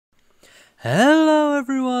Hello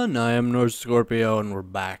everyone, I am NorseScorpio and we're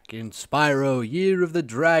back in Spyro, Year of the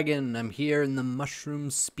Dragon. I'm here in the Mushroom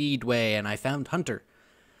Speedway and I found Hunter.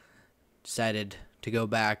 Decided to go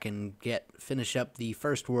back and finish up the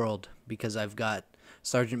first world because I've got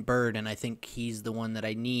Sergeant Bird and I think he's the one that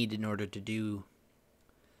I need in order to do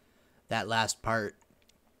that last part.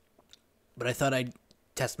 But I thought I'd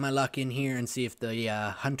test my luck in here and see if the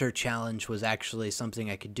Hunter challenge was actually something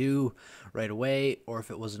I could do right away or if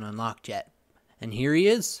it wasn't unlocked yet. And here he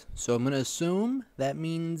is, so I'm going to assume that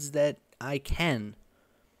means that I can.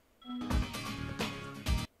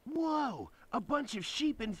 Whoa! A bunch of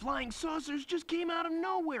sheep and flying saucers just came out of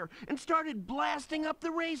nowhere and started blasting up the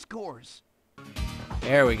race course.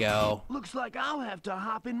 There we go. Looks like I'll have to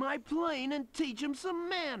hop in my plane and teach them some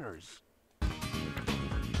manners.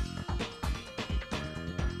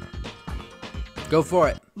 Go for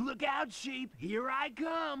it. Look out, sheep. Here I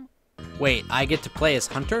come. Wait, I get to play as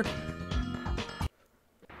Hunter?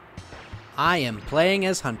 I am playing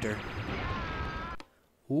as Hunter.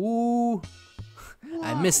 Ooh. Whoa,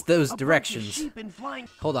 I missed those a directions. bunch of sheep and flying...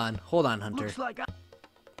 Hold on, Hunter. Looks like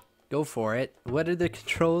Go for it. What are the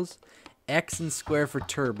controls? X and square for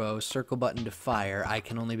turbo, circle button to fire. I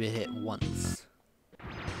can only be hit once.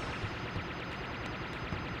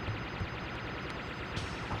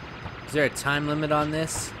 Is there a time limit on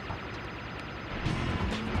this?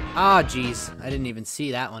 Ah, jeez. I didn't even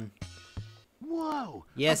see that one. Whoa!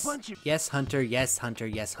 Yes, A bunch of... yes, Hunter, yes, Hunter,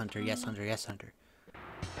 yes, Hunter, yes, Hunter, yes, Hunter.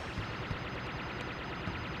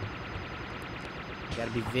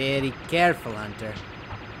 Gotta be very careful, Hunter.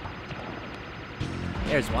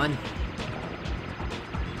 There's one.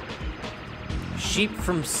 Sheep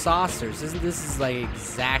from saucers. Isn't this like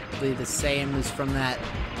exactly the same as from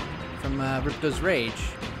Ripto's Rage?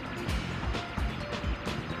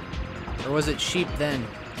 Or was it sheep then?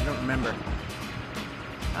 I don't remember.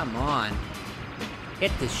 Come on.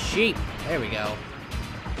 Hit the sheep. There we go.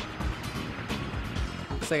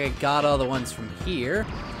 Looks like I got all the ones from here.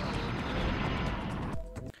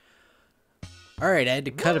 Alright, I had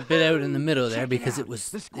to cut a bit out in the middle there because it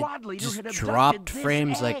just dropped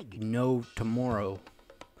frames like no tomorrow.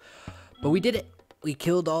 But we did it.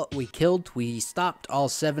 We stopped all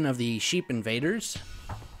 7 of the sheep invaders.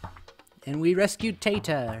 And we rescued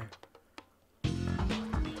Tater.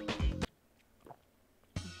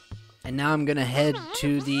 And now I'm gonna head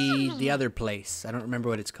to the other place. I don't remember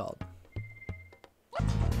what it's called.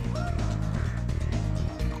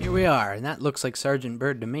 Here we are, and that looks like Sergeant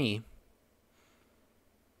Bird to me.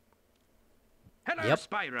 Hello, Yep.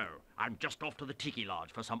 Spyro. I'm just off to the Tiki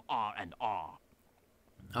Lodge for some R&R.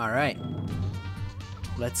 Alright.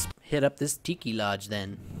 Let's hit up this Tiki Lodge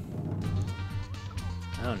then.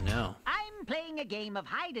 Oh no. I'm playing a game of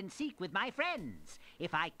hide and seek with my friends.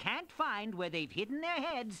 If I can't find where they've hidden their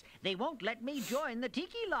heads, they won't let me join the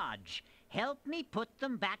Tiki Lodge. Help me put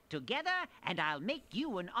them back together, and I'll make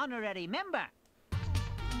you an honorary member.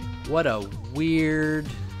 What a weird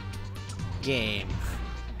game.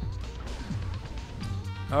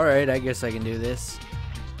 Alright, I guess I can do this.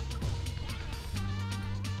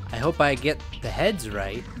 I hope I get the heads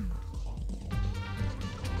right.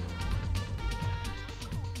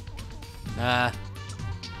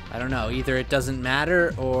 I don't know. Either it doesn't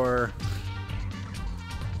matter or...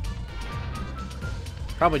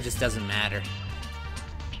 Probably just doesn't matter.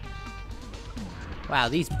 Wow,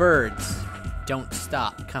 these birds don't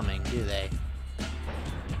stop coming, do they?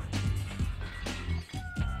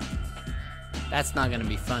 That's not gonna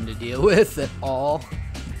be fun to deal with at all.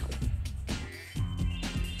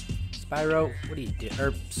 Spyro, what are you doing?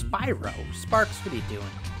 Or Spyro, Sparks, what are you doing?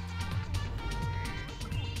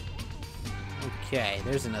 Okay,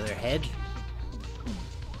 there's another head.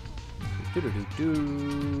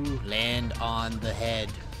 Land on the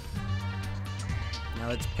head. Now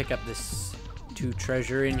let's pick up this 2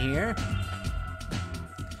 treasure in here.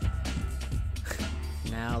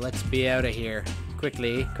 Now let's be out of here.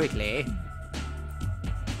 Quickly, quickly.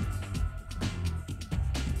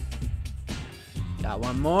 Got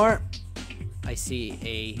one more. I see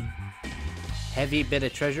a heavy bit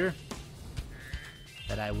of treasure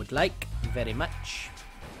that I would like very much.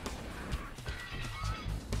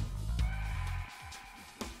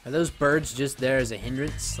 Are those birds just there as a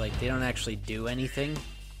hindrance? Like they don't actually do anything?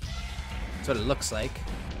 That's what it looks like.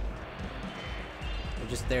 They're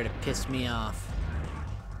just there to piss me off.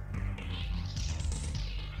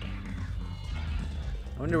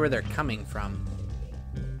 I wonder where they're coming from.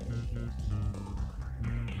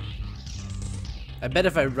 I bet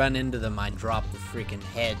if I run into them, I drop the freaking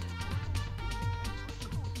head.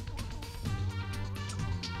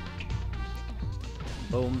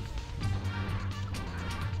 Boom.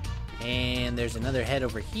 And there's another head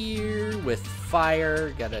over here with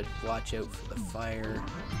fire. Gotta watch out for the fire.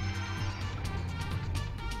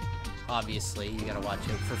 Obviously, you gotta watch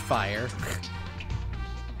out for fire.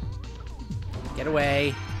 Get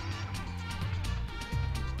away.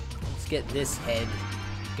 Let's get this head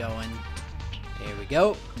going. There we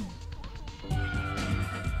go.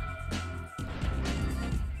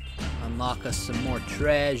 Unlock us some more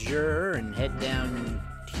treasure and head down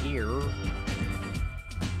here.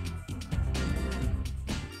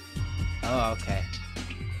 Oh, okay.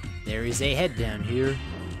 There is a head down here.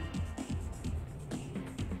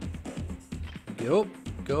 Go,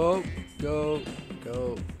 go, go,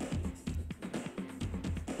 go.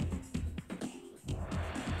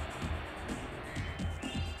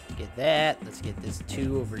 Get that. Let's get this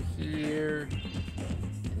 2 over here.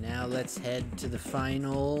 And now let's head to the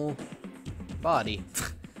final body.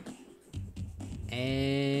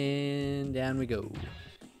 And down we go.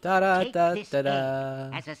 Da da Take da this da egg da.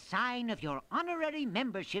 as a sign of your honorary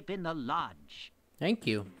membership in the lodge. Thank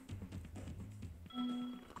you.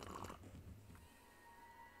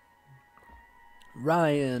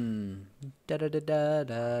 Ryan. Da da da da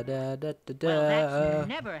da da da da. Well, that's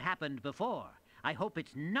never happened before. I hope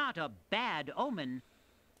it's not a bad omen.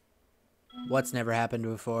 What's never happened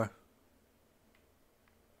before?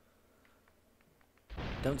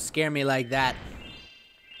 Don't scare me like that.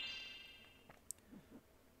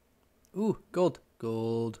 Ooh, gold.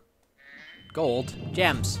 Gold. Gold.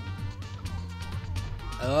 Gems.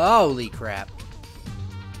 Holy crap.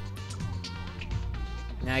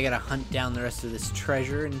 Now I gotta hunt down the rest of this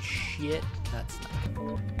treasure and shit. That's not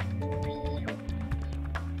good.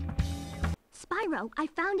 Spyro, I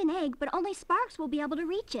found an egg, but only Sparks will be able to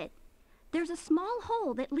reach it. There's a small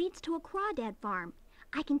hole that leads to a Crawdad farm.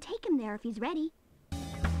 I can take him there if he's ready.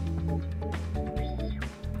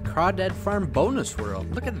 Crawdad Farm bonus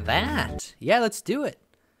world. Look at that. Yeah, let's do it.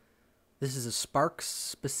 This is a Sparks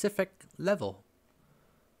specific level.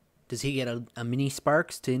 Does he get a mini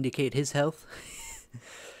Sparks to indicate his health?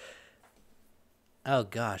 Oh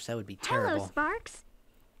gosh, that would be terrible. Hello, Sparks.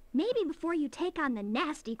 Maybe before you take on the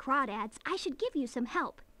nasty Crawdads, I should give you some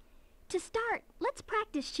help. To start, let's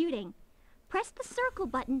practice shooting. Press the circle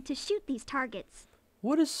button to shoot these targets.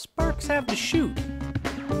 What does Sparks have to shoot?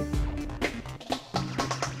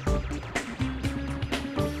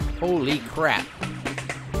 Holy crap.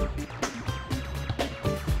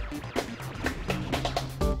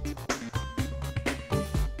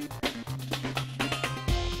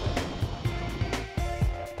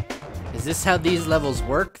 Is this how these levels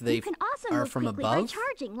work? They You can also are move from quickly above? by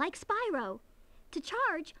charging, like Spyro. To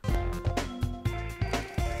charge,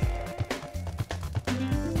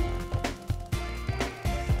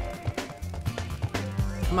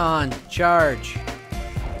 Come on, charge.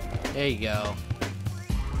 There you go.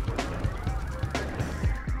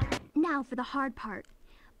 now for the hard part.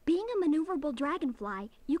 Being a maneuverable dragonfly,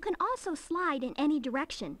 you can also slide in any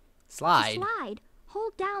direction. Slide? To slide,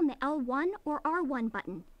 hold down the L1 or R1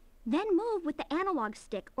 button. Then move with the analog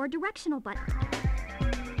stick or directional button.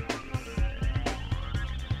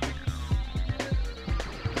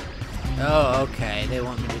 Oh, okay. They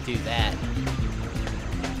want me to do that.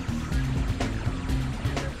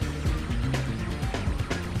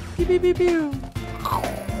 Pew, pew, pew, pew.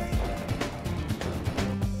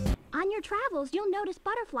 On your travels, you'll notice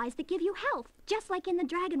butterflies that give you health, just like in the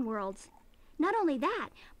dragon worlds. Not only that,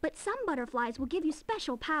 but some butterflies will give you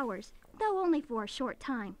special powers, though only for a short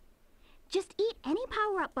time. Just eat any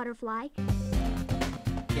power-up butterfly.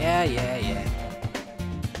 Yeah.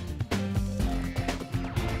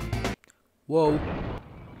 Whoa.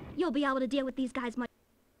 You'll be able to deal with these guys much.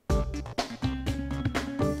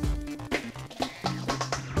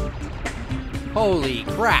 Holy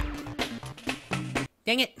crap.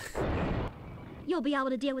 Dang it. You'll be able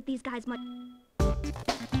to deal with these guys much.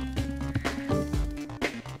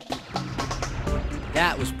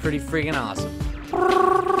 That was pretty friggin' awesome.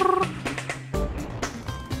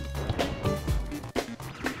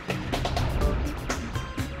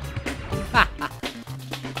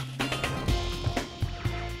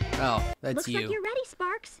 Oh, that's Looks you. like you're ready,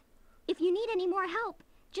 Sparks. If you need any more help,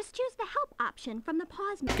 just choose the help option from the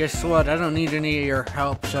pause menu. Guess what? I don't need any of your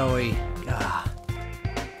help, Zoe. Ah.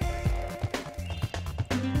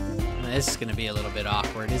 This is gonna be a little bit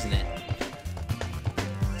awkward, isn't it?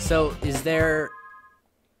 So, is there...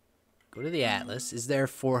 Go to the Atlas. Is there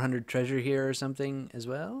 400 treasure here or something as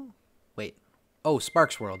well? Wait. Oh,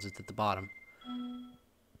 Sparks Worlds is at the bottom.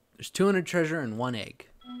 There's 200 treasure and 1 egg.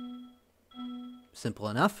 Simple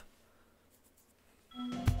enough.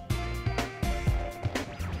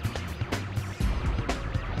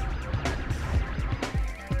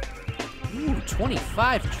 Ooh,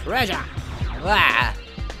 25 treasure. Ah.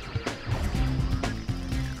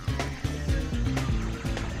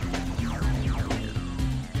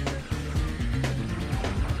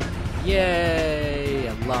 Yay!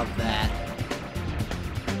 I love that.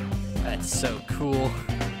 That's so cool.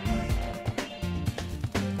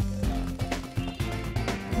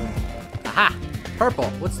 Aha! Purple.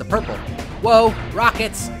 What's the purple? Whoa!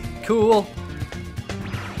 Rockets! Cool.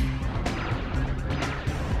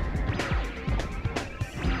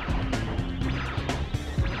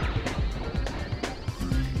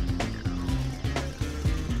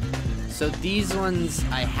 So these ones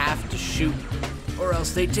I have to shoot, or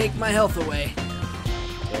else they take my health away.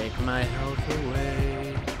 Take my health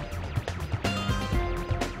away.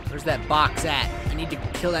 Where's that box at? I need to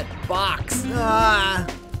kill that box. Ah!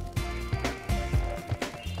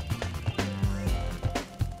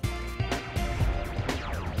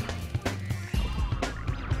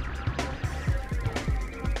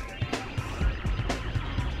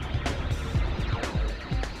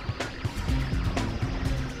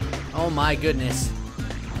 Oh my goodness.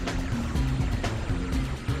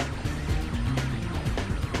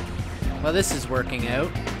 Well, this is working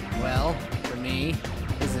out well for me,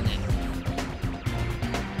 isn't it?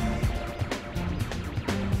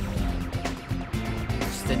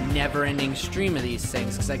 It's just a never-ending stream of these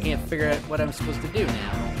things because I can't figure out what I'm supposed to do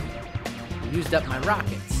now. I used up my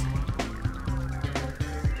rockets.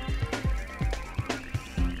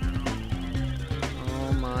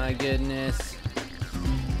 Oh my goodness.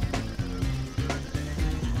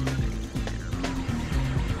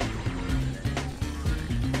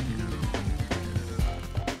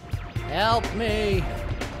 Help me!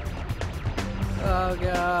 Oh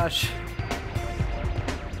gosh.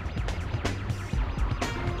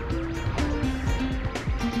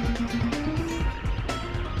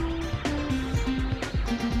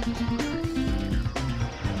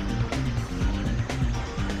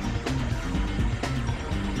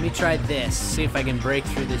 Let me try this, see if I can break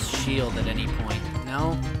through this shield at any point.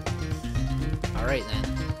 No? Alright then.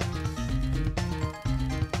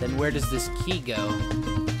 Then where does this key go?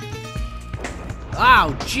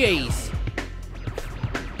 Oh, jeez!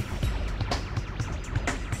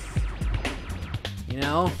 You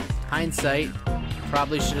know, hindsight,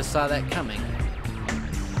 probably should have saw that coming.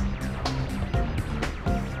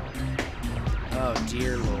 Oh,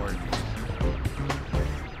 dear Lord.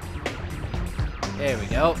 There we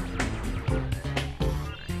go.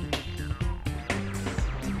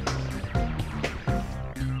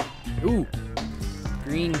 Ooh!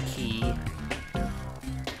 Green key.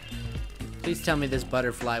 Please tell me this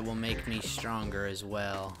butterfly will make me stronger as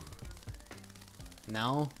well.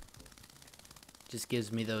 No? Just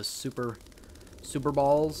gives me those super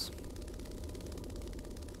balls.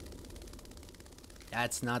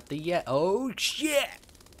 That's not the yet. Oh, shit!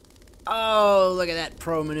 Oh, look at that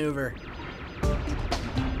pro maneuver.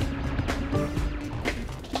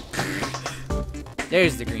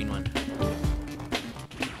 There's the green one.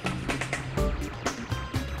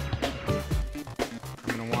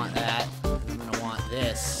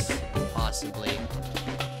 Possibly.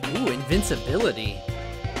 Ooh, invincibility.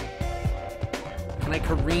 Can I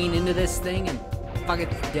careen into this thing and fuck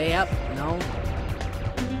its day up? No?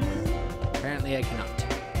 Apparently I cannot.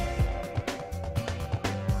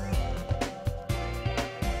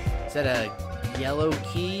 Is that a yellow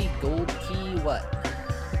key? Gold key? What?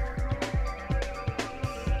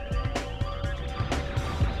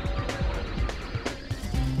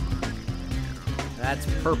 That's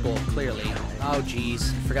purple, clearly. Oh,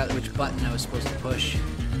 jeez. Forgot which button I was supposed to push.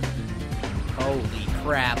 Holy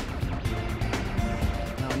crap.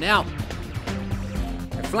 Oh, no.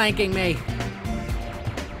 They're flanking me.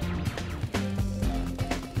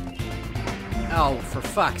 Oh, for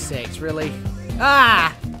fuck's sakes, really?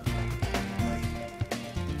 Ah!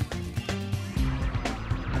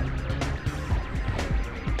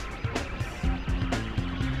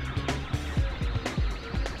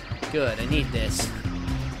 Good, I need this.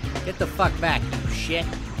 Get the fuck back, you shit.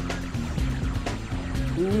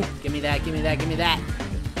 Ooh, give me that, give me that, give me that.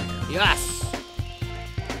 Yes!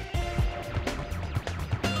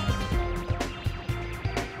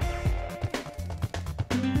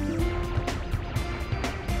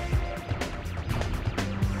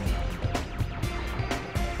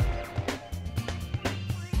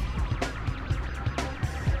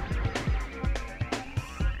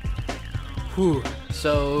 Whew.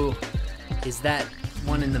 So, is that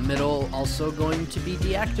one in the middle also going to be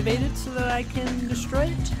deactivated so that I can destroy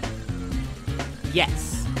it?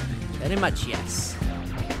 Yes. Very much yes.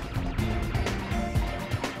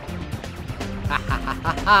 Ha ha ha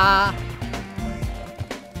ha ha!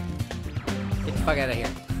 the fuck out of here.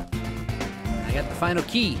 I got the final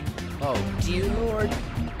key. Oh, dear Lord.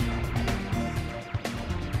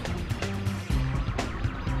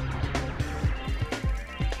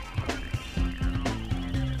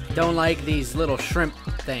 Don't like these little shrimp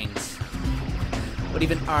things. What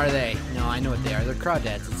even are they? No, I know what they are. They're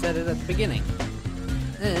crawdads. It said it at the beginning.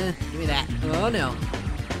 Give me that. Oh, no.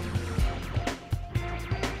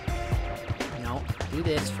 No, do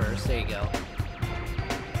this first. There you go.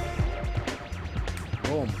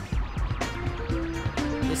 Boom.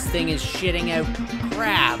 This thing is shitting out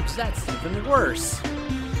crabs. That's even worse.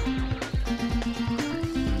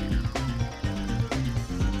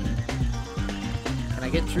 Can I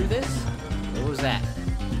get through this? What was that?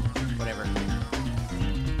 Whatever.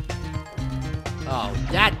 Oh,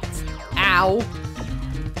 that's... Ow!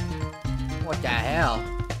 What the hell?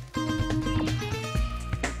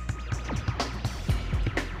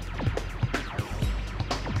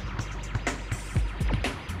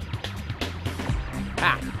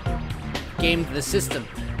 Ah! Gamed the system.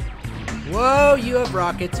 Whoa, you have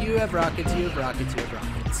rockets, you have rockets, you have rockets, you have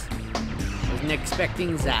rockets. Wasn't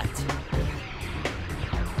expecting that.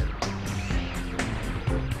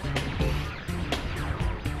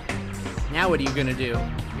 Now what are you gonna do?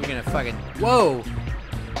 You're gonna fucking... Whoa!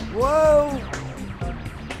 Whoa!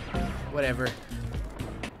 Whatever.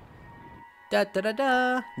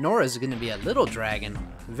 Da-da-da-da! Nora's gonna be a little dragon.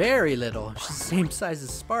 Very little. She's the same size as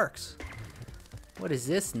Sparks. What is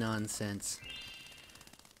this nonsense?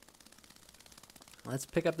 Let's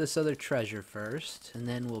pick up this other treasure first, and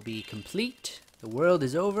then we'll be complete. The world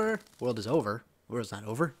is over. World is over. World's not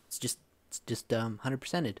over. It's just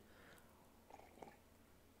 100%ed.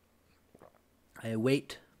 I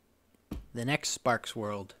await the next Sparks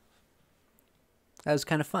world. That was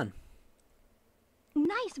kind of fun.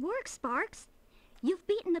 Nice work, Sparks. You've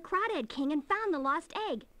beaten the Crawdad King and found the lost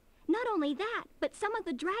egg. Not only that, but some of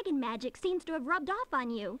the dragon magic seems to have rubbed off on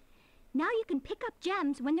you. Now you can pick up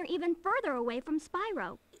gems when they're even further away from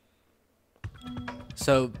Spyro.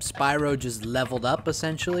 So Spyro just leveled up,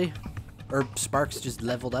 essentially? Or Sparks just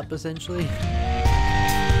leveled up, essentially?